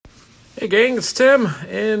Hey gang, it's Tim,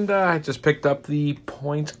 and I just picked up the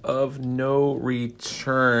Point of No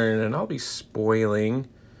Return, and I'll be spoiling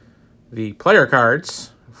the player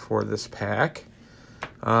cards for this pack.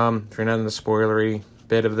 If you're not in the spoilery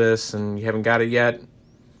bit of this and you haven't got it yet,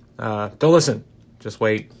 don't listen. Just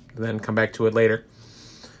wait, then come back to it later.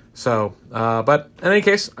 So, but in any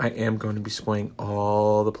case, I am going to be spoiling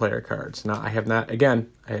all the player cards. Now, I have not,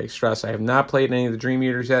 again, I stress, I have not played any of the Dream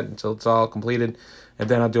Eaters yet until it's all completed, and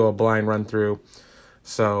then I'll do a blind run through.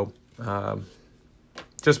 So,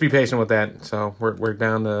 just be patient with that. So, we're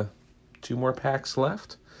down to 2 more packs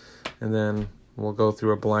left, and then we'll go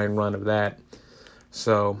through a blind run of that.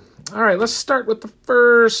 So, all right, let's start with the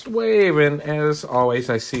first wave, and as always,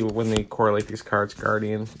 I see when they correlate these cards,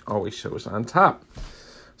 Guardian always shows on top.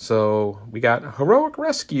 So we got Heroic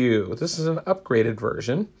Rescue. This is an upgraded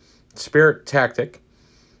version. Spirit Tactic.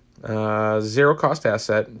 0 cost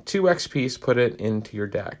asset. 2 XPs, put it into your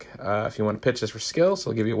deck. If you want to pitch this for skills,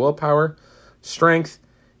 it'll give you willpower, strength,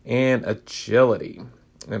 and agility.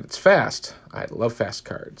 And it's fast. I love fast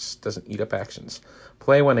cards. Doesn't eat up actions.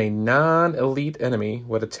 Play when a non-elite enemy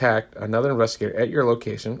would attack another investigator at your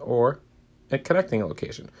location or a connecting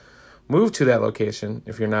location. Move to that location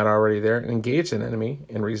if you're not already there and engage an enemy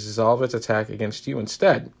and resolve its attack against you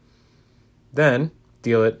instead. Then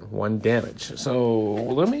deal it 1 damage. So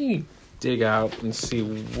let me dig out and see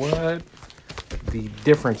what the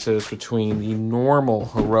difference is between the normal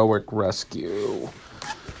Heroic Rescue.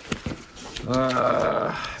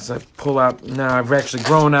 As I pull out, now I've actually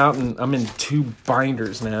grown out and I'm in 2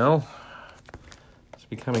 binders now. It's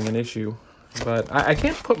becoming an issue. But I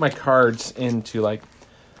can't put my cards into like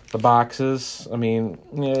the boxes. I mean,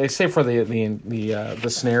 they say for the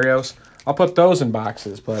scenarios, I'll put those in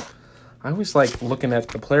boxes, but I always like looking at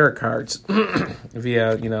the player cards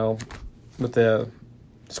via, with the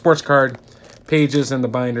sports card pages and the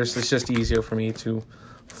binders. It's just easier for me to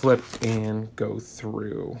flip and go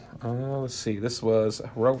through. Let's see. This was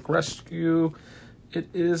Heroic Rescue. It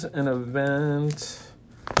is an event.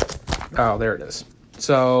 Oh, there it is.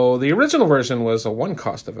 So the original version was a 1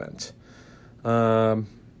 cost event.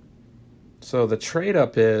 So the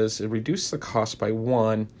trade-up is it reduces the cost by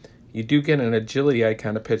 1. You do get an agility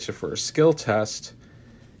icon to pitch it for a skill test.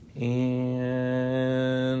 And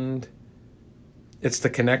it's the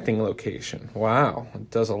connecting location. Wow, it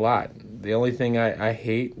does a lot. The only thing I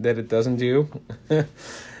hate that it doesn't do,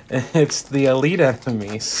 it's the elite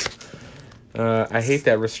enemies. I hate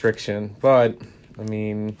that restriction, but, I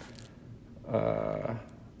mean,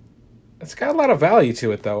 it's got a lot of value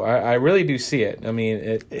to it, though. I really do see it. I mean,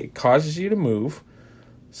 it causes you to move.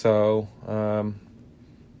 So,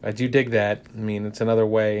 I do dig that. I mean, it's another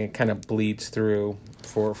way. It kind of bleeds through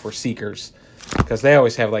for Seekers. Because they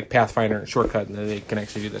always have, like, Pathfinder and Shortcut, and they can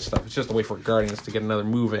actually do this stuff. It's just a way for Guardians to get another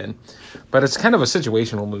move in. But it's kind of a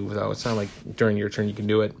situational move, though. It's not like during your turn you can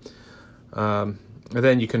do it. And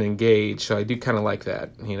then you can engage. So I do kind of like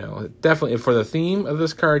that. Definitely, for the theme of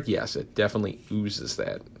this card, yes, it definitely oozes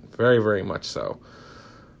that. Very, very much so.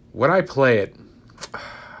 When I play it,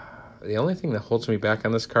 the only thing that holds me back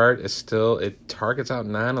on this card is still it targets out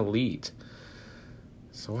non-elite.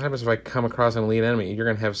 So what happens if I come across an elite enemy? You're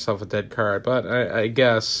going to have yourself a dead card. But I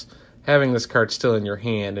guess having this card still in your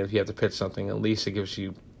hand, if you have to pitch something, at least it gives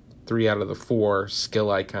you 3 out of the 4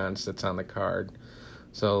 skill icons that's on the card.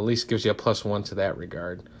 So at least gives you a +1 to that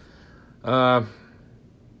regard. And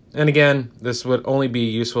again, this would only be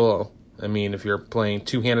useful, I mean, if you're playing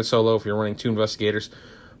 2-handed solo, if you're running 2 investigators.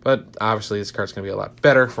 But obviously this card's going to be a lot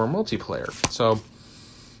better for multiplayer. So,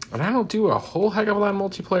 and I don't do a whole heck of a lot of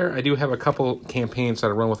multiplayer. I do have a couple campaigns that I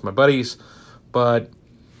run with my buddies. But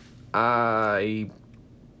I'm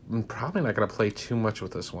probably not going to play too much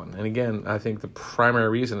with this one. And again, I think the primary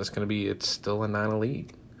reason is going to be it's still a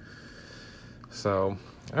non-elite. So,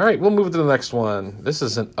 all right, we'll move to the next one. This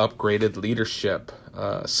is an upgraded leadership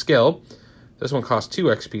skill. This one costs 2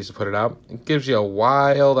 XPs to put it out. It gives you a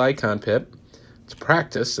wild icon pip. It's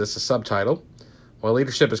practice. That's the subtitle. While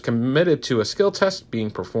leadership is committed to a skill test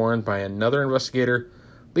being performed by another investigator,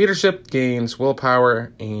 leadership gains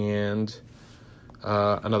willpower and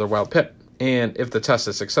another wild pip. And if the test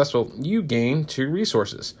is successful, you gain 2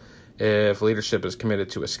 resources. If leadership is committed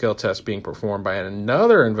to a skill test being performed by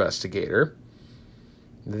another investigator,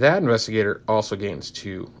 that investigator also gains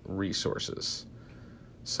 2 resources.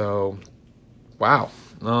 So, wow.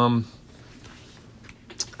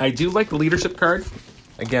 I do like the leadership card.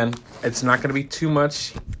 Again, it's not going to be too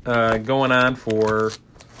much going on for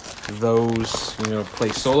those, play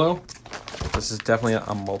solo. This is definitely a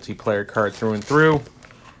multiplayer card through and through.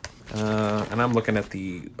 And I'm looking at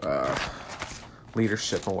the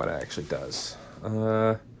leadership and what it actually does.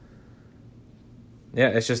 yeah,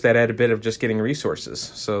 it's just that added bit of just getting resources.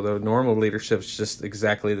 So the normal leadership is just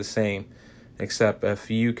exactly the same, except if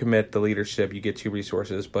you commit the leadership, you get 2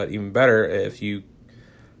 resources. But even better, if you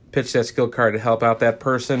pitch that skill card to help out that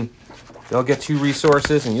person, they'll get 2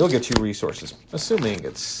 resources, and you'll get 2 resources, assuming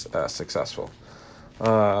it's successful.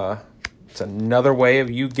 It's another way of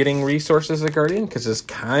you getting resources as a Guardian, because it's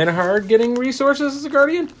kind of hard getting resources as a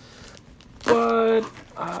Guardian, but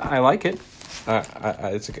I like it.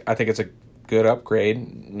 I think it's a good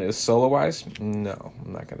upgrade. Solo-wise, no,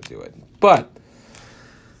 I'm not going to do it. But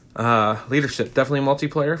leadership, definitely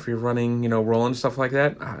multiplayer. If you're running, role and stuff like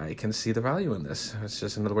that, I can see the value in this. It's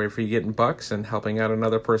just another way for you getting bucks and helping out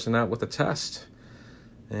another person out with a test.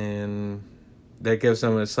 And that gives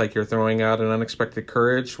them, it's like you're throwing out an unexpected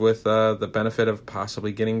courage with the benefit of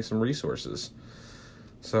possibly getting some resources.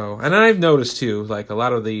 So, and I've noticed too, like a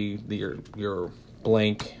lot of your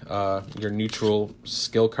blank, your neutral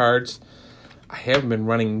skill cards, I haven't been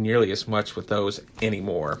running nearly as much with those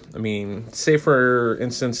anymore. I mean, say for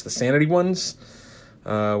instance, the sanity ones,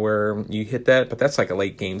 where you hit that, but that's like a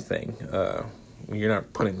late game thing. You're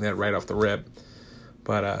not putting that right off the rip.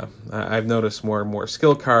 But I've noticed more and more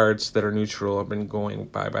skill cards that are neutral have been going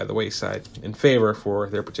by the wayside in favor for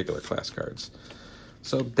their particular class cards.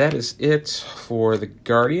 So that is it for the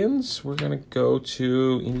Guardians. We're going to go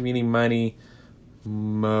to Eeny, Meeny, Miny,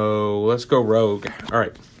 Mo. Let's go Rogue. All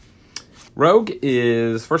right. Rogue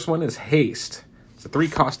first one is Haste. It's a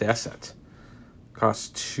 3-cost asset.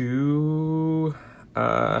 Costs 2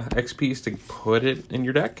 XPs to put it in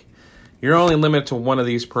your deck. You're only limited to 1 of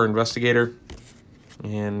these per investigator,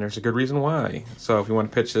 and there's a good reason why. So if you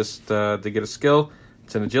want to pitch this to get a skill,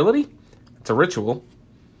 it's an agility, it's a ritual,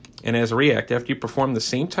 and as a react, after you perform the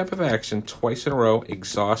same type of action twice in a row,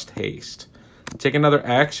 exhaust haste. Take another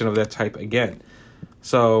action of that type again.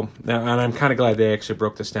 So, and I'm kind of glad they actually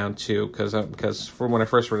broke this down too, because for when I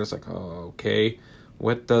first read it, it's like, oh, okay,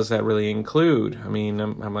 what does that really include? I mean,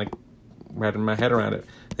 I'm like wrapping my head around it.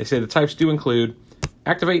 They say the types do include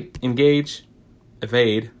activate, engage,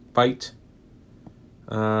 evade, bite,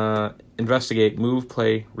 investigate, move,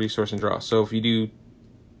 play, resource, and draw. So if you do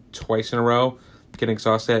twice in a row, you can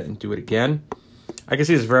exhaust that and do it again. I can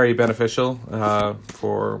see it's very beneficial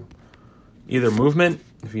for either movement,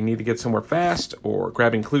 if you need to get somewhere fast, or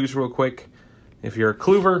grabbing clues real quick. If you're a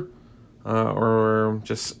cluver, or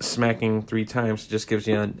just smacking 3 times, it just gives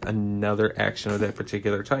you another action of that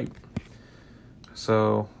particular type.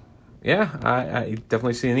 So, yeah, I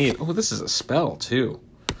definitely see the need. Oh, this is a spell, too.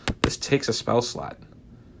 This takes a spell slot.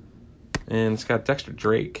 And it's got Dexter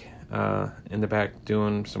Drake in the back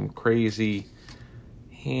doing some crazy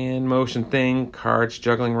hand motion thing, cards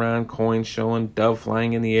juggling around, coins showing, dove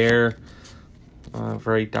flying in the air.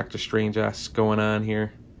 Very Doctor Strange-esque going on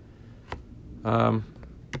here.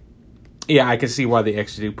 Yeah, I can see why they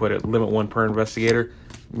actually do put it limit 1 per investigator.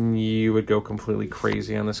 You would go completely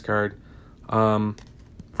crazy on this card.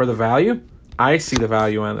 For the value, I see the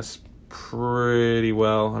value on this pretty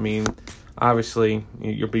well. I mean, obviously,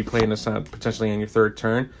 you'll be playing this potentially on your 3rd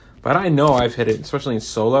turn, but I know I've hit it, especially in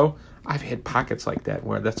solo. I've hit pockets like that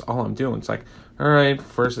where that's all I'm doing. It's like, all right,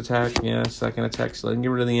 first attack, yeah, second attack, so get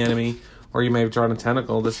rid of the enemy. Or you may have drawn a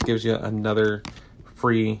tentacle. This gives you another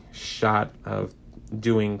free shot of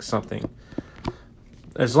doing something.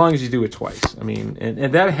 As long as you do it twice. I mean,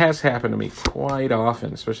 and that has happened to me quite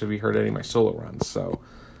often, especially if you heard any of my solo runs. So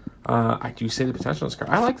I do see the potential of this card.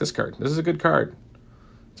 I like this card. This is a good card.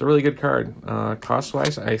 It's a really good card.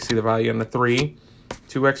 Cost-wise, I see the value on the 3.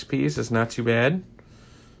 2 XPs is not too bad.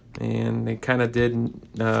 And they kind of did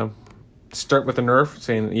start with a nerf,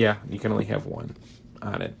 saying, yeah, you can only have 1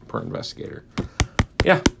 on it per investigator.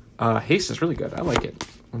 Yeah, haste is really good. I like it.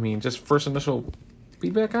 I mean, just first initial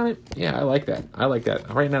feedback on it. Yeah, I like that.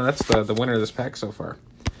 Right now, that's the winner of this pack so far.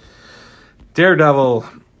 Daredevil.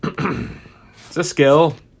 It's a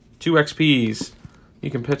skill. 2 XPs. You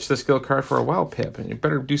can pitch the skill card for a wild pip, and you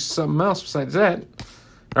better do something else besides that.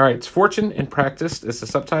 All right, it's Fortune and Practiced. It's the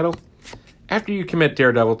subtitle. After you commit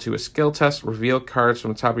Daredevil to a skill test, reveal cards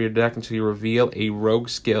from the top of your deck until you reveal a rogue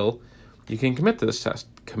skill. You can commit to this test.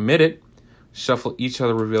 Commit it. Shuffle each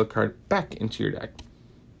other revealed card back into your deck.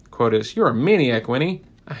 Quote is, "You're a maniac, Winnie."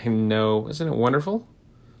 I know. Isn't it wonderful?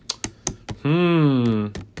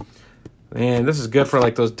 Man, this is good for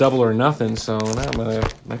like those double or nothing. So now I'm going to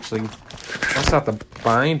actually bust out the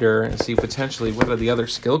binder and see potentially what are the other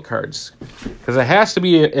skill cards. Because it has to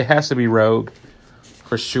be rogue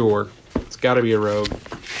for sure. It's got to be a rogue.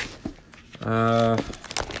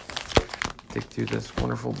 Dig through this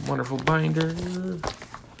wonderful, wonderful binder.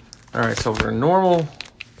 All right, so for normal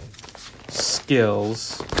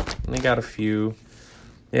skills, they got a few.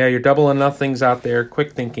 Yeah, you're double or nothings out there.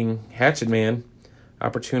 Quick thinking. Hatchet Man.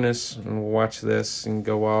 Opportunist. And we'll watch this and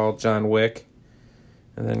go all John Wick.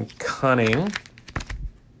 And then Cunning.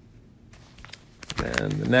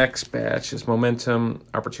 And the next batch is Momentum,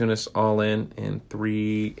 Opportunist, All In, and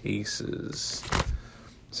 3 aces.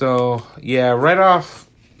 So, yeah, right off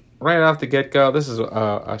the get-go, this is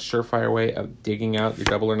a surefire way of digging out your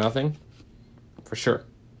double or nothing. For sure.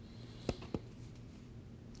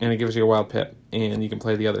 And it gives you a wild pip, and you can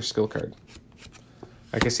play the other skill card.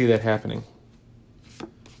 I can see that happening.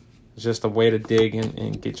 It's just a way to dig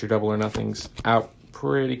and get your double or nothings out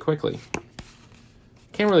pretty quickly.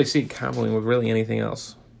 Can't really see it comboing with really anything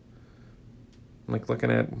else. I'm like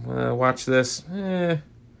looking at, watch this.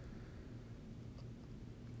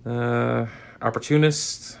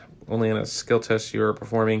 Opportunist, only in a skill test you're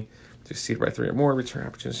performing. Succeed by 3 or more, return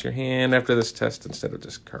Opportunist to your hand after this test instead of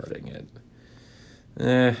discarding it.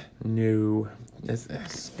 No.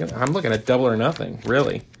 I'm looking at double or nothing,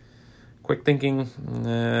 really. Quick thinking,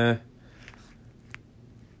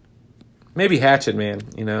 maybe Hatchet Man,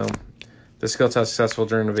 you know. The skill test successful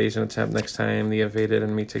during an evasion attempt. Next time the evaded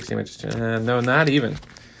enemy takes damage. No, not even.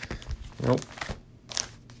 Nope.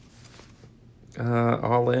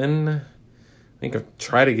 All In. I think I've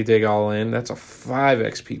tried to dig All In. That's a 5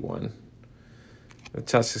 XP one. The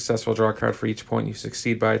test successful, draw a card for each point you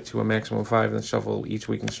succeed by to a maximum of 5, and then shuffle each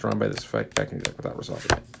weakened strong by this effect back in your deck without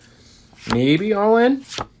resolving it. Maybe All In?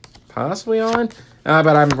 Possibly All In?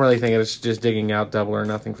 But I'm really thinking it's just digging out double or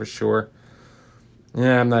nothing for sure.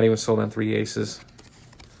 Yeah, I'm not even sold on 3 aces.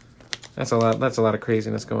 That's a lot of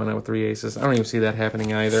craziness going on with 3 aces. I don't even see that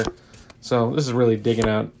happening either. So this is really digging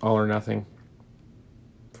out all or nothing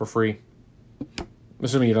for free.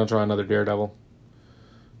 Assuming you don't draw another Daredevil.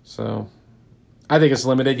 So I think it's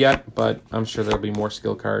limited yet, but I'm sure there'll be more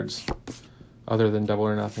skill cards other than double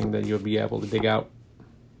or nothing that you'll be able to dig out.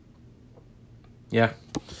 Yeah.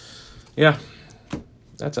 Yeah.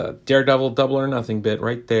 That's a Daredevil double or nothing bit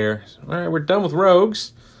right there. All right, we're done with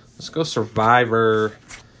Rogues. Let's go Survivor.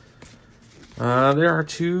 There are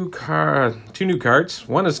two new cards.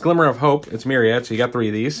 One is Glimmer of Hope. It's Myriad, so you got 3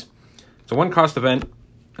 of these. It's a 1-cost event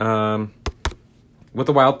with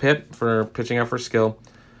a wild pit for pitching out for skill.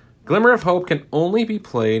 Glimmer of Hope can only be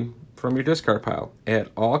played from your discard pile.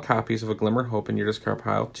 Add all copies of a Glimmer of Hope in your discard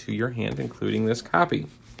pile to your hand, including this copy.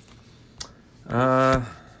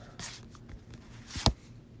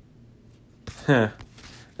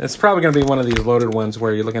 It's probably going to be one of these loaded ones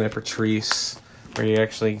where you're looking at Patrice, where you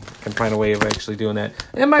actually can find a way of actually doing that.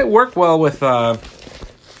 It might work well with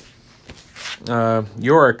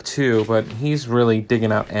Yorick too, but he's really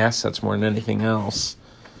digging out assets more than anything else.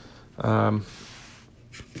 I'm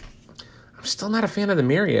still not a fan of the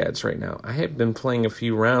Myriads right now. I have been playing a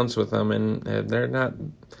few rounds with them, and they're not...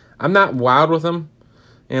 I'm not wowed with them,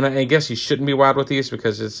 and I guess you shouldn't be wowed with these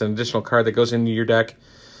because it's an additional card that goes into your deck.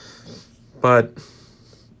 But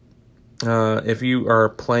if you are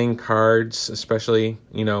playing cards, especially,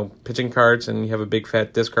 you know, pitching cards, and you have a big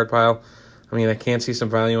fat discard pile, I mean, I can see some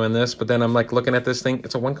value in this, but then I'm like looking at this thing.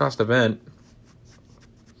 It's a 1-cost event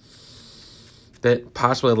that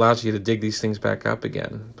possibly allows you to dig these things back up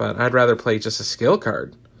again. But I'd rather play just a skill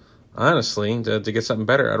card, honestly, to get something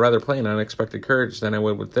better. I'd rather play an Unexpected Courage than I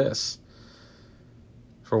would with this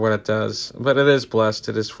for what it does. But it is blessed.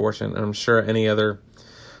 It is fortunate. And I'm sure any other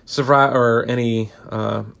or any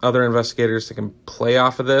other investigators that can play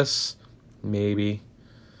off of this, maybe.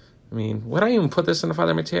 I mean, would I even put this into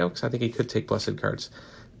Father Mateo? Because I think he could take blessed cards.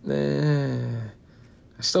 I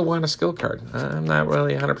still want a skill card. I'm not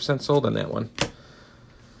really 100% sold on that one.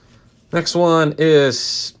 Next one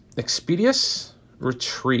is Expeditious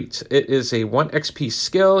Retreat. It is a 1 XP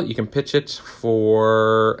skill. You can pitch it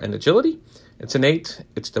for an agility. It's innate.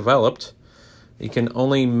 It's developed. You can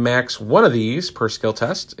only max 1 of these per skill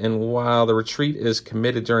test, and while the retreat is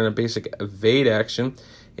committed during a basic evade action,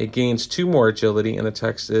 it gains 2 more agility, and the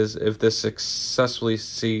text is, if this successfully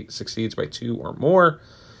succeeds by 2 or more,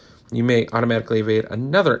 you may automatically evade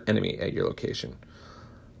another enemy at your location.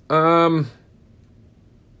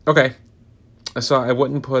 Okay. So I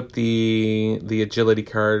wouldn't put the agility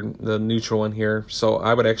card, the neutral one here, so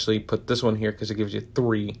I would actually put this one here because it gives you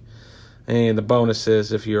 3. And the bonus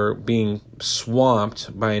is if you're being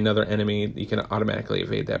swamped by another enemy, you can automatically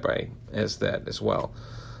evade that as well.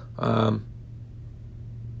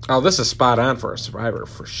 This is spot on for a Survivor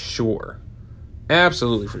for sure.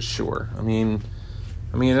 Absolutely for sure. I mean,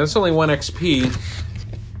 it's only 1 XP.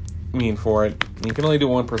 For it. You can only do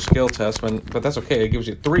 1 per skill test, but that's okay. It gives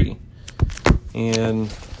you 3.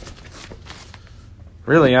 And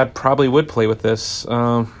really, I probably would play with this.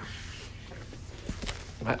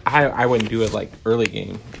 I wouldn't do it like early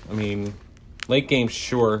game. I mean, late game,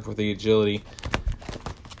 sure, with the agility.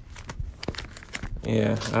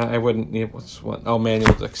 Yeah, I wouldn't. What's one? Oh,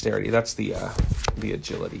 manual dexterity. That's the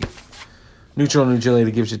agility. Neutral and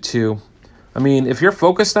agility gives you 2. I mean, if you're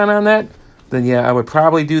focused on that, then yeah, I would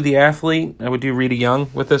probably do the athlete. I would do Rita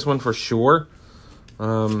Young with this one for sure.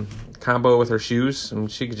 Combo with her shoes,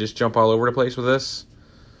 and she could just jump all over the place with this.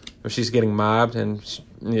 If she's getting mobbed, and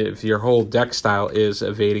if your whole deck style is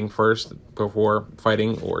evading first before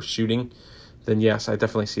fighting or shooting, then yes, I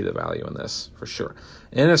definitely see the value in this for sure.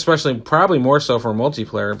 And especially probably more so for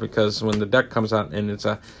multiplayer, because when the deck comes out and it's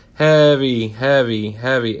a heavy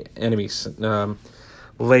enemy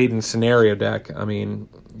laden scenario deck, I mean,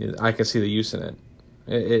 I can see the use in it.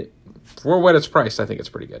 It for what it's priced, I think it's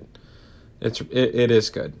pretty good. It is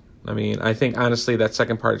good. I mean, I think honestly that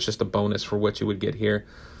second part is just a bonus for what you would get here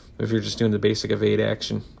if you're just doing the basic evade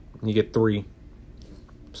action. You get 3,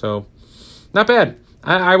 so not bad.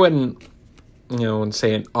 I wouldn't, and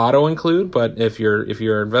say an auto include, but if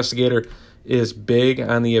your investigator is big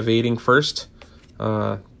on the evading first,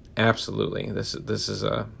 absolutely, this is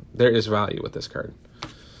there is value with this card.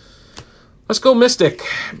 Let's go Mystic.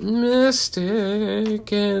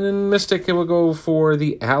 Mystic. And then Mystic, it will go for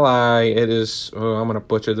the ally. It is, I'm going to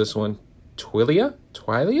butcher this one. Twillia.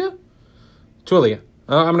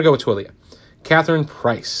 I'm going to go with Twillia. Catherine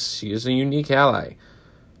Price. She is a unique ally.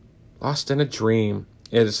 Lost in a Dream.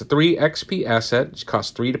 It is a 3 XP asset. It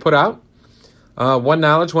costs 3 to put out. 1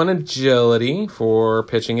 knowledge, 1 agility for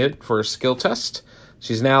pitching it for a skill test.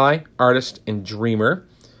 She's an ally, artist, and dreamer.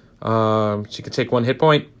 She can take 1 hit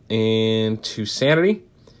point and 2 sanity.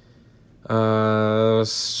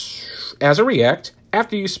 As a react,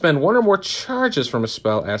 after you spend 1 or more charges from a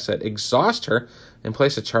spell asset, exhaust her and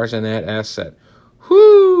place a charge on that asset.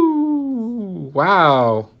 Whoo!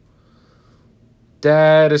 Wow.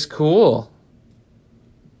 That is cool.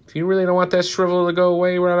 If you really don't want that shrivel to go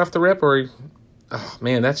away right off the rip, or, oh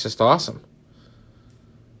man, that's just awesome.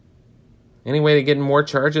 Any way to get more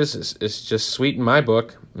charges is just sweet in my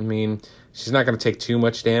book. I mean, she's not going to take too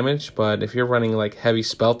much damage, but if you're running like heavy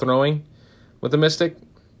spell throwing with the Mystic,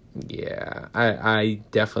 yeah, I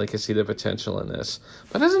definitely can see the potential in this.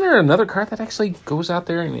 But isn't there another card that actually goes out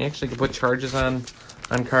there and actually can put charges on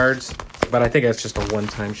cards? But I think that's just a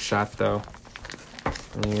one-time shot, though.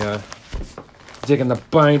 Let me dig in the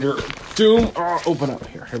binder. Doom. Oh, open up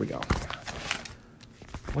here. Here we go.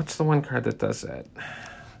 What's the one card that does that?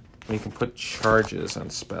 You can put charges on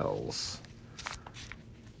spells.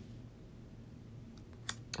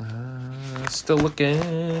 Still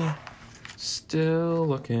looking. Still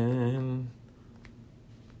looking.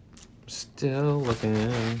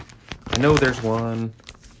 I know there's one.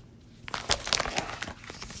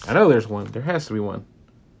 There has to be one.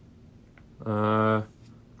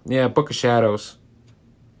 Yeah, Book of Shadows.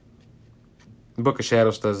 Book of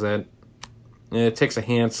Shadows does that. It takes a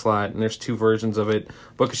hand slot, and there's 2 versions of it.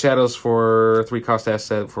 Book of Shadows for 3 cost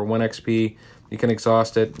asset for 1 XP. You can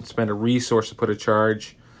exhaust it and spend a resource to put a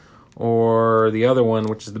charge. Or the other one,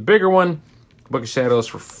 which is the bigger one, Book of Shadows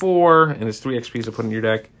for 4, and it's 3 XP to put in your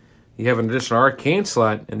deck. You have an additional arcane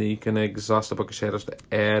slot, and then you can exhaust the Book of Shadows to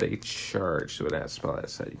add a charge to an spell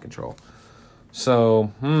asset you control. So,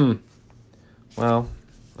 well,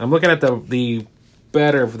 I'm looking at the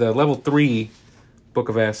level 3 Book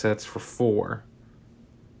of Assets for 4.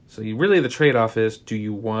 So the trade-off is, do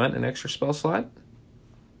you want an extra spell slot?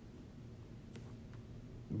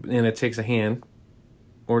 And it takes a hand.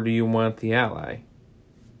 Or do you want the ally?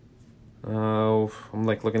 I'm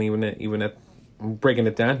like looking even at I'm breaking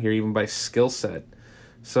it down here even by skill set.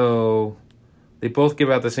 So they both give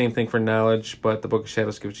out the same thing for knowledge, but the Book of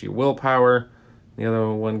Shadows gives you willpower. The other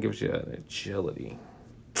one gives you agility.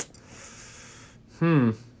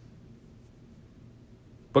 Book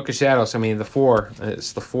of Shadows, I mean, the 4.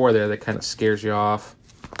 It's the 4 there that kind of scares you off.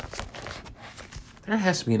 There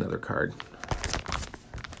has to be another card.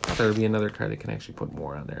 I thought there would be another card that can actually put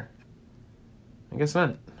more on there. I guess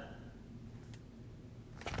not.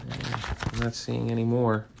 I'm not seeing any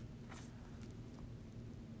more.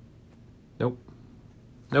 Nope.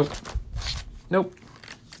 Nope.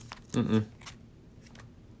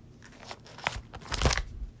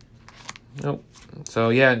 So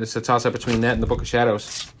yeah, it's a toss-up between that and the Book of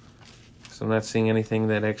Shadows. So I'm not seeing anything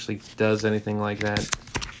that actually does anything like that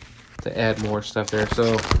to add more stuff there.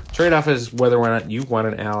 So trade-off is whether or not you want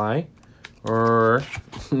an ally, or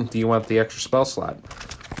do you want the extra spell slot?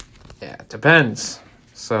 Yeah, it depends.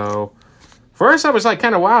 So first I was like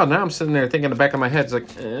kind of wild. Now I'm sitting there thinking in the back of my head, it's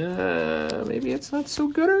like, maybe it's not so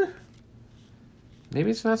gooder. Maybe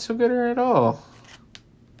it's not so gooder at all.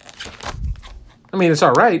 I mean, it's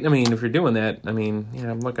all right. I mean, if you're doing that, I mean,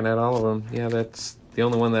 yeah, I'm looking at all of them. Yeah, that's the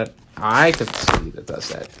only one that I could see that does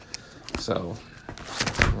that. So,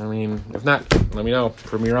 I mean, if not, let me know.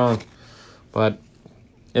 Prove me wrong. But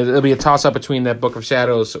it'll be a toss-up between that Book of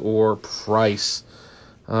Shadows or Price.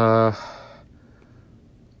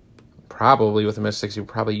 Probably with the Mystics, you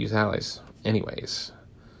probably use allies anyways.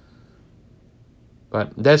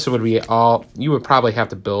 But this would be all, you would probably have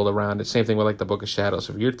to build around it. Same thing with like the Book of Shadows.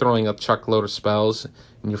 If you're throwing a chuckload of spells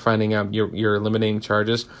and you're finding out you're eliminating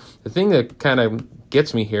charges, the thing that kind of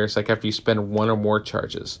gets me here is like after you spend one or more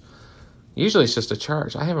charges. Usually it's just a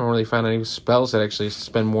charge. I haven't really found any spells that actually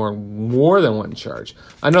spend more than one charge.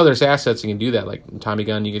 I know there's assets you can do that, like Tommy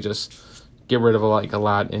Gun. You can just get rid of like a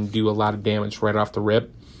lot and do a lot of damage right off the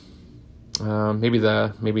rip. Maybe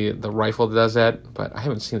the rifle does that, but I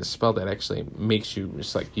haven't seen a spell that actually makes you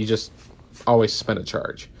just like you just always spend a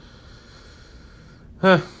charge.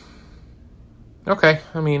 Okay,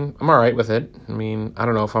 I mean I'm all right with it. I mean I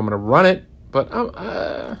don't know if I'm gonna run it, but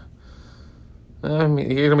I mean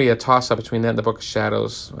you're gonna be a toss up between that and the Book of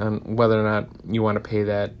Shadows and whether or not you want to pay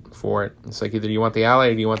that for it. It's like either you want the ally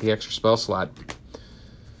or you want the extra spell slot.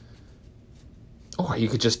 Or you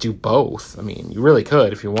could just do both. I mean, you really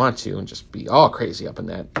could if you want to and just be all crazy up in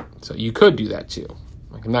that. So you could do that too.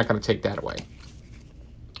 Like, I'm not going to take that away.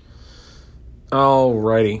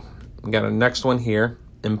 Alrighty. We got a next one here.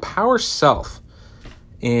 Empower Self.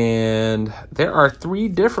 And there are 3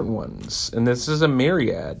 different ones. And this is a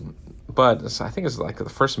myriad. But I think it's like the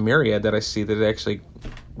first myriad that I see that it actually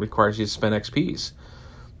requires you to spend XPs.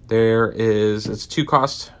 It's 2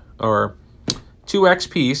 cost or 2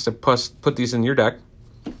 XPs to put these in your deck.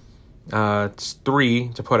 It's 3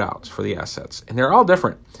 to put out for the assets. And they're all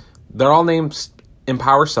different. They're all named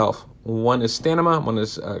Empower Self. One is Stamina, one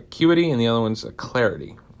is Acuity, and the other one's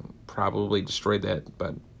Clarity. Probably destroyed that,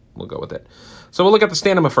 but we'll go with it. So we'll look at the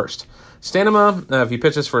Stamina first. Stamina, if you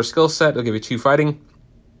pitch this for a skill set, it'll give you 2 fighting.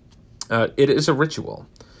 It is a ritual.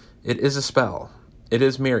 It is a spell. It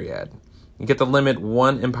is Myriad. You get the limit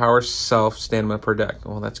 1 Empower Self Stamina per deck.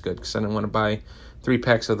 Well, that's good, because I didn't want to buy 3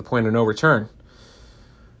 packs of the Point of No Return.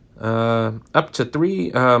 Up to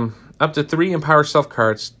 3 Empower Self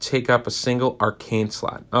cards take up a single Arcane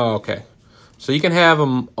slot. Oh, okay. So you can have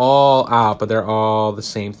them all out, but they're all the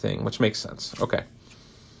same thing, which makes sense. Okay.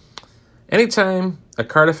 Anytime a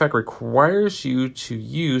card effect requires you to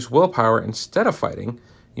use willpower instead of fighting,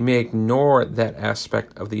 you may ignore that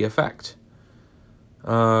aspect of the effect.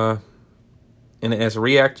 And as a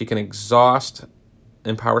react, you can exhaust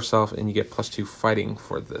Empower Self, and you get +2 fighting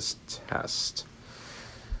for this test.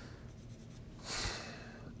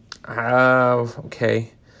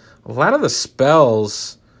 Okay. A lot of the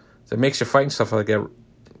spells that makes you fight and stuff like that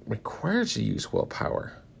requires you to use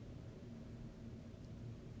willpower.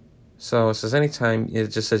 So it says anytime, it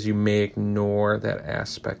just says you may ignore that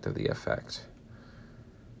aspect of the effect.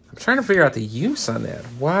 I'm trying to figure out the use on that.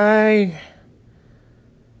 Why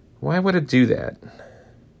would it do that?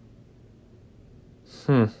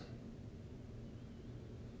 I mean,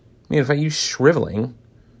 if I use Shriveling,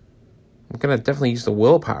 I'm going to definitely use the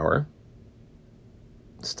willpower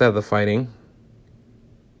instead of the fighting.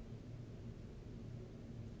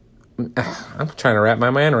 I'm trying to wrap my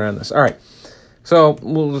mind around this. All right. So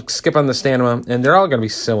we'll skip on the Stamina, and they're all going to be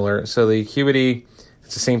similar. So the Acuity,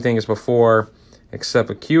 it's the same thing as before, except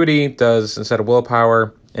Acuity does, instead of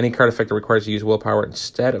willpower, any card effect that requires you to use willpower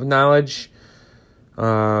instead of knowledge.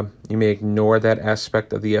 You may ignore that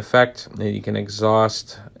aspect of the effect, and you can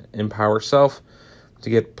exhaust Empower Self to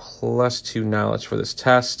get +2 knowledge for this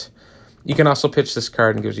test. You can also pitch this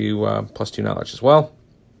card and gives you +2 knowledge as well.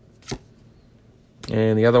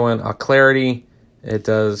 And the other one, Clarity, it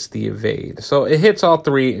does the evade. So it hits all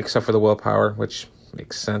 3 except for the willpower, which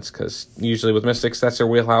makes sense because usually with Mystics, that's their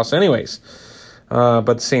wheelhouse anyways. But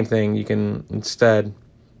the same thing, you can instead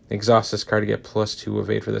exhaust this card to get +2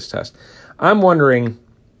 evade for this test. I'm wondering,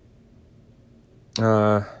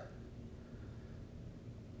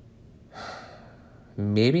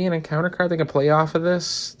 maybe an encounter card that can play off of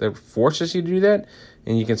this that forces you to do that,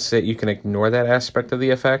 and you can ignore that aspect of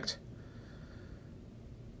the effect.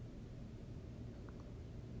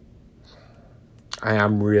 I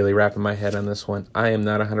am really wrapping my head on this one. I am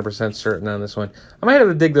not 100% certain on this one. I might have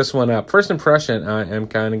to dig this one up. First impression, I am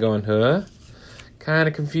kind of going, kind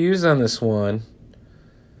of confused on this one.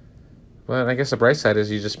 But I guess the bright side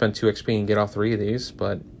is you just spend 2 XP and get all 3 of these.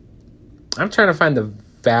 But I'm trying to find the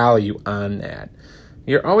value on that.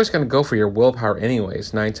 You're always going to go for your willpower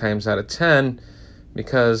anyways, 9 times out of 10,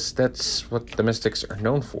 because that's what the Mystics are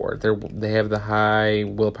known for. They have the high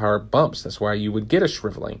willpower bumps. That's why you would get a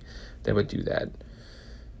Shriveling that would do that.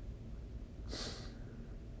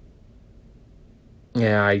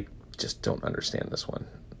 Yeah, I just don't understand this one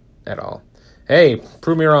at all. Hey,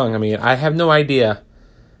 prove me wrong. I mean, I have no idea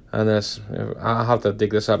on this. I'll have to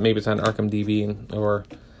dig this up. Maybe it's on Arkham DB or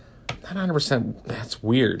not 100%. That's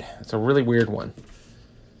weird. It's a really weird one.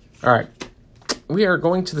 All right. We are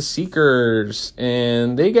going to the Seekers,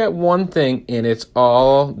 and they got one thing, and it's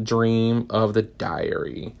all Dream of the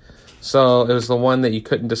Diary. So it was the one that you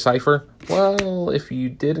couldn't decipher. Well, if you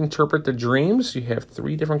did interpret the dreams, you have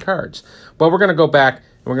 3 different cards. But we're going to go back,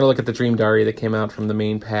 and we're going to look at the Dream Diary that came out from the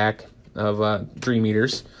main pack of Dream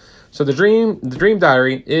Eaters. So the Dream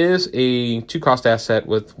Diary is a 2-cost asset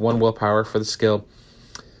with 1 willpower for the skill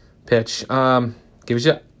pitch. Gives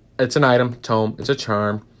you, it's an item, tome, it's a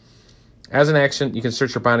charm. As an action, you can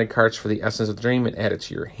search your bonded cards for the essence of the dream and add it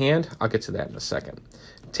to your hand. I'll get to that in a second.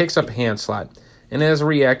 It takes up a hand slot. And as a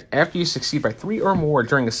react, after you succeed by 3 or more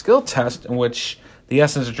during a skill test in which the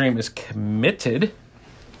essence of the dream is committed,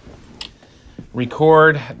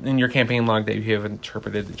 record in your campaign log that you have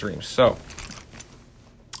interpreted the dream. So,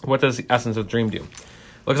 what does the essence of the dream do?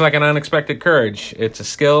 Looks like an unexpected courage. It's a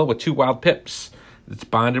skill with 2 wild pips. It's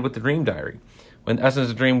bonded with the Dream Diary. When the essence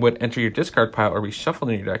of the dream would enter your discard pile or be shuffled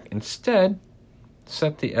in your deck, instead,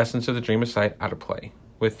 set the essence of the dream aside out of play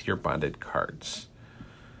with your bonded cards.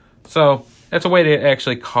 So, that's a way to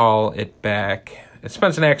actually call it back. It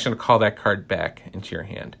spends an action to call that card back into your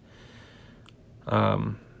hand.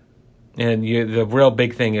 And the real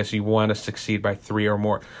big thing is you want to succeed by 3 or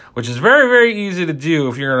more, which is very, very easy to do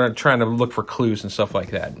if you're trying to look for clues and stuff like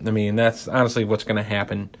that. I mean, that's honestly what's going to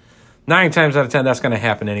happen. 9 times out of 10, that's going to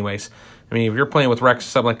happen anyways. I mean, if you're playing with Rex or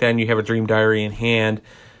something like that and you have a Dream Diary in hand,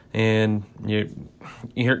 and you're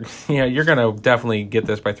going to definitely get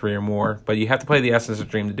this by 3 or more, but you have to play the Essence of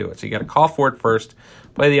Dream to do it. So you got to call for it first,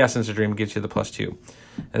 play the Essence of Dream, get you the +2.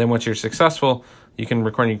 And then once you're successful, you can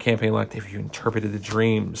record in your campaign like if you interpreted the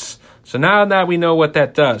dreams. So now that we know what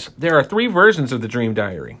that does, there are 3 versions of the Dream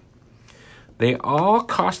Diary. They all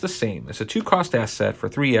cost the same. It's a 2-cost asset for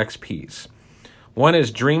 3 XPs. One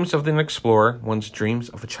is Dreams of an Explorer, one's Dreams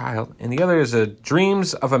of a Child, and the other is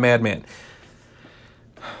Dreams of a Madman.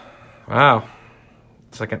 Wow.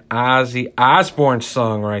 It's like an Ozzy Osbourne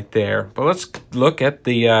song right there. But let's look at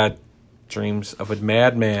the Dreams of a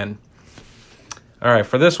Madman. All right,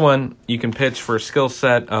 for this one, you can pitch for a skill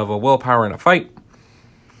set of a willpower in a fight.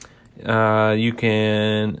 You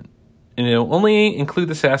can only include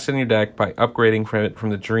this asset in your deck by upgrading from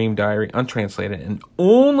the Dream Diary untranslated, and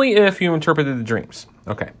only if you interpreted the dreams.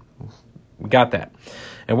 Okay, we got that.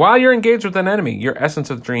 And while you're engaged with an enemy, your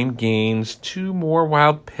Essence of the Dream gains 2 more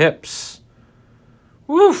wild pips.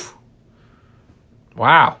 Woof!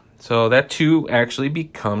 Wow. So that 2 actually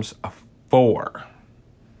becomes a 4.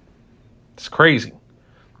 It's crazy.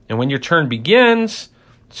 And when your turn begins,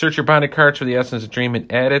 search your bonded cards for the Essence of the Dream and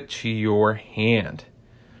add it to your hand.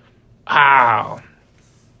 Wow.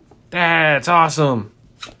 That's awesome.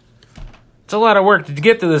 It's a lot of work to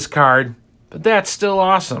get to this card, but that's still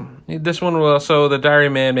awesome. This one will also, the Diary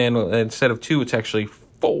Madman, instead of 2, it's actually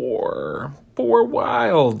 4. 4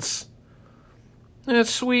 wilds. That's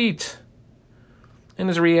sweet. And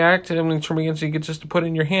as a react, when turn begins, you get just to put it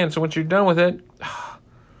in your hand. So once you're done with it,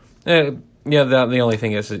 the only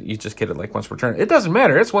thing is that you just get it like once per turn. It doesn't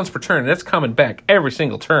matter. It's once per turn. That's coming back every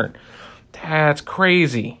single turn. That's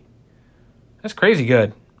crazy. That's crazy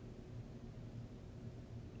good.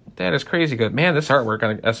 That is crazy good. Man, this artwork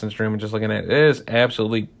on Essence Dream, just looking at it is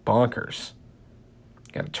absolutely bonkers.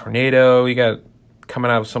 You got a tornado. You got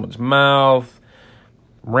coming out of someone's mouth.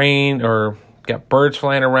 Rain, or got birds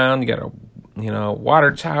flying around. You got a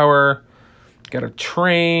water tower. You got a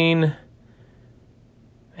train.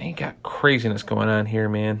 You got craziness going on here,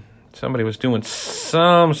 man. Somebody was doing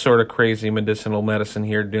some sort of crazy medicinal medicine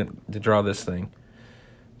here to draw this thing.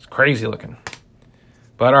 It's crazy looking.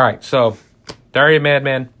 But all right, so Diary of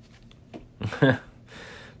Madman, the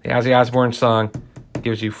Ozzy Osbourne song,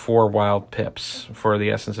 gives you 4 wild pips for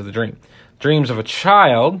the Essence of the Dream. Dreams of a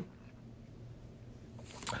Child.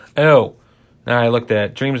 Oh, now I looked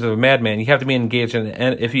at Dreams of a Madman. You have to be engaged in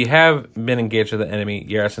if you have been engaged with an enemy,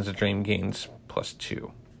 your Essence of the Dream gains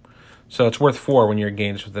 +2. So it's worth 4 when you're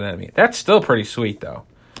engaged with an enemy. That's still pretty sweet, though.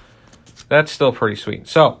 That's still pretty sweet.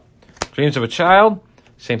 So, Dreams of a Child,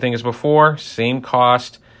 same thing as before, same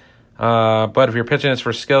cost. But if you're pitching this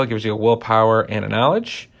for skill, it gives you a willpower and a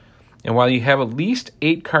knowledge. And while you have at least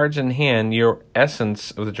 8 cards in hand, your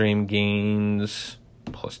Essence of the Dream gains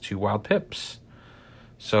 +2 wild pips.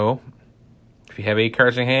 So, if you have 8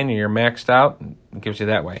 cards in hand and you're maxed out, it gives you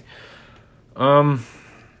that way.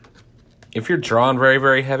 If you're drawn very,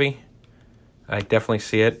 very heavy, I definitely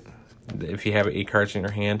see it. If you have 8 cards in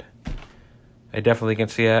your hand, I definitely can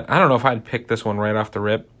see it. I don't know if I'd pick this one right off the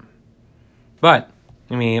rip. But,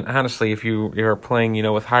 I mean, honestly, if you're playing,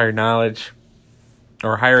 with higher knowledge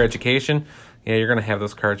or higher education, yeah, you're going to have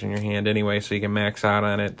those cards in your hand anyway, so you can max out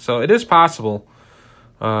on it. So it is possible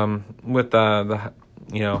with the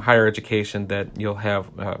higher education that you'll have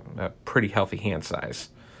a pretty healthy hand size.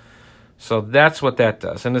 So that's what that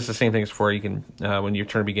does. And this is the same thing as before. You can, when your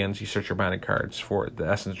turn begins, you search your bonded cards for the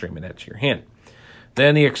Essence Dream and add to your hand.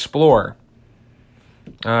 Then the Explorer.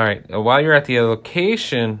 All right. While you're at the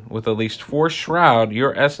location with at least 4 Shroud,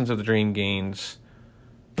 your Essence of the Dream gains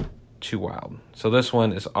 2 Wild. So this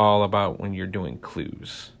one is all about when you're doing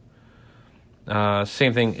clues.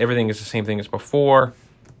 Same thing. Everything is the same thing as before.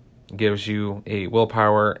 It gives you a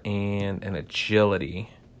willpower and an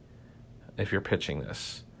agility if you're pitching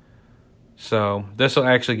this. So this will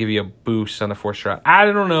actually give you a boost on the 4 Shroud. I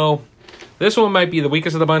don't know. This one might be the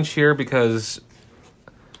weakest of the bunch here because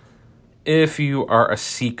if you are a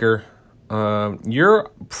seeker, I'm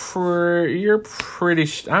pretty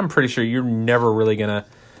sure you're never really gonna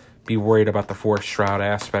be worried about the 4 Shroud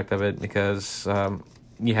aspect of it because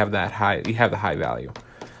you have the high value.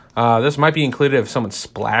 This might be included if someone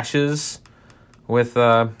splashes with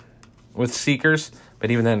seekers, but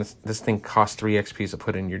even then, this thing costs 3 XP to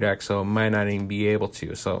put in your deck, so it might not even be able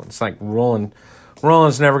to. So it's like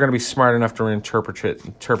Roland's never going to be smart enough to well,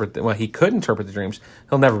 he could interpret the dreams.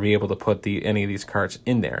 He'll never be able to put any of these cards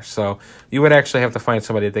in there. So you would actually have to find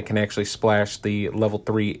somebody that can actually splash the level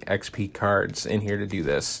 3 XP cards in here to do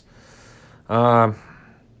this. I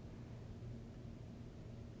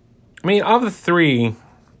mean, of the 3,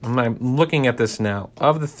 I'm looking at this now.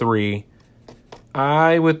 Of the 3,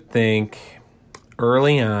 I would think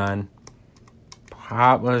early on,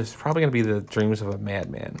 it's probably going to be the Dreams of a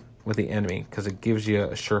Madman with the enemy because it gives you a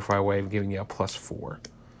surefire way of giving you a +4.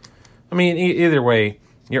 I mean, either way,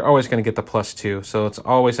 you're always going to get the +2, so it's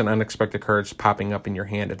always an unexpected card popping up in your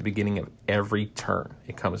hand at the beginning of every turn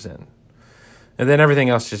it comes in. And then everything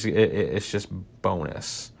else it's just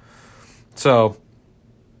bonus. So,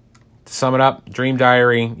 to sum it up, Dream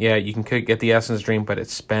Diary, yeah, you can get the Essence Dream, but it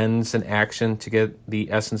spends an action to get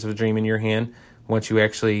the Essence of a Dream in your hand. Once you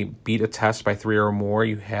actually beat a test by 3 or more,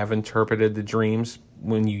 you have interpreted the dreams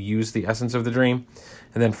when you use the Essence of the Dream.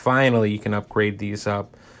 And then finally, you can upgrade these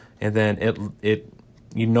up. And then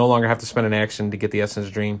you no longer have to spend an action to get the Essence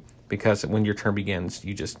of the Dream because when your turn begins,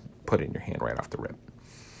 you just put it in your hand right off the rip.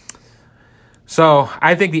 So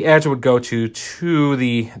I think the edge would go to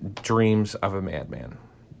the Dreams of a Madman.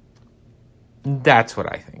 That's what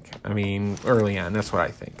I think. I mean, early on, that's what I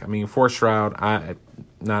think. I mean, 4 Shroud, I'm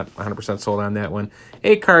not 100% sold on that one.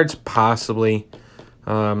 8 cards, possibly.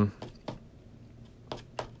 Again,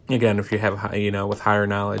 if you have, with higher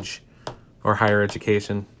knowledge or higher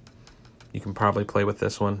education, you can probably play with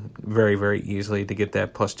this one very, very easily to get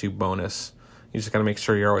that +2 bonus. You just got to make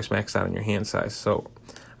sure you're always maxed out on your hand size. So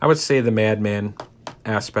I would say the Madman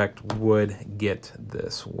aspect would get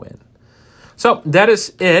this win. So that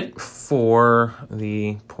is it for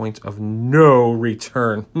the point of no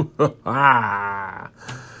return.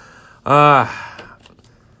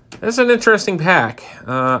 It's an interesting pack.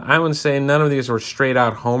 I would say none of these were straight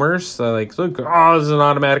out homers. So like, look, this is an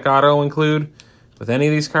automatic auto include with any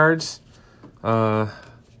of these cards. I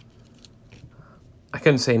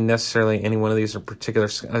couldn't say necessarily any one of these are particular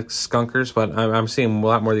skunkers, but I'm seeing a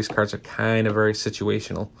lot more of these cards are kind of very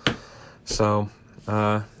situational. So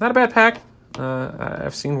not a bad pack.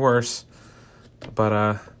 I've seen worse,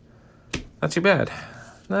 but not too bad.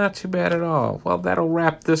 Not too bad at all. Well, that'll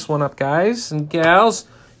wrap this one up, guys and gals.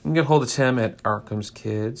 You can get hold of Tim at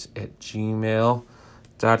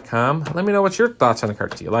arkhamskids@gmail.com. Let me know what's your thoughts on the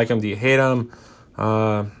cards. Do you like them? Do you hate them?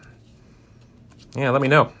 Let me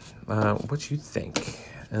know what you think.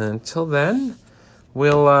 And until then,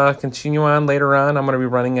 we'll continue on later on. I'm going to be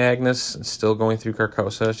running Agnes and still going through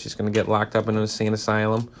Carcosa. She's going to get locked up in an insane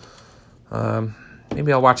asylum.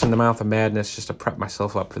 Maybe I'll watch In the Mouth of Madness just to prep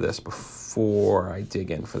myself up for this before I dig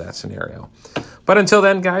in for that scenario. But until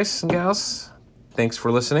then, guys and gals, thanks for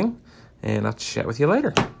listening, and I'll chat with you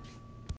later.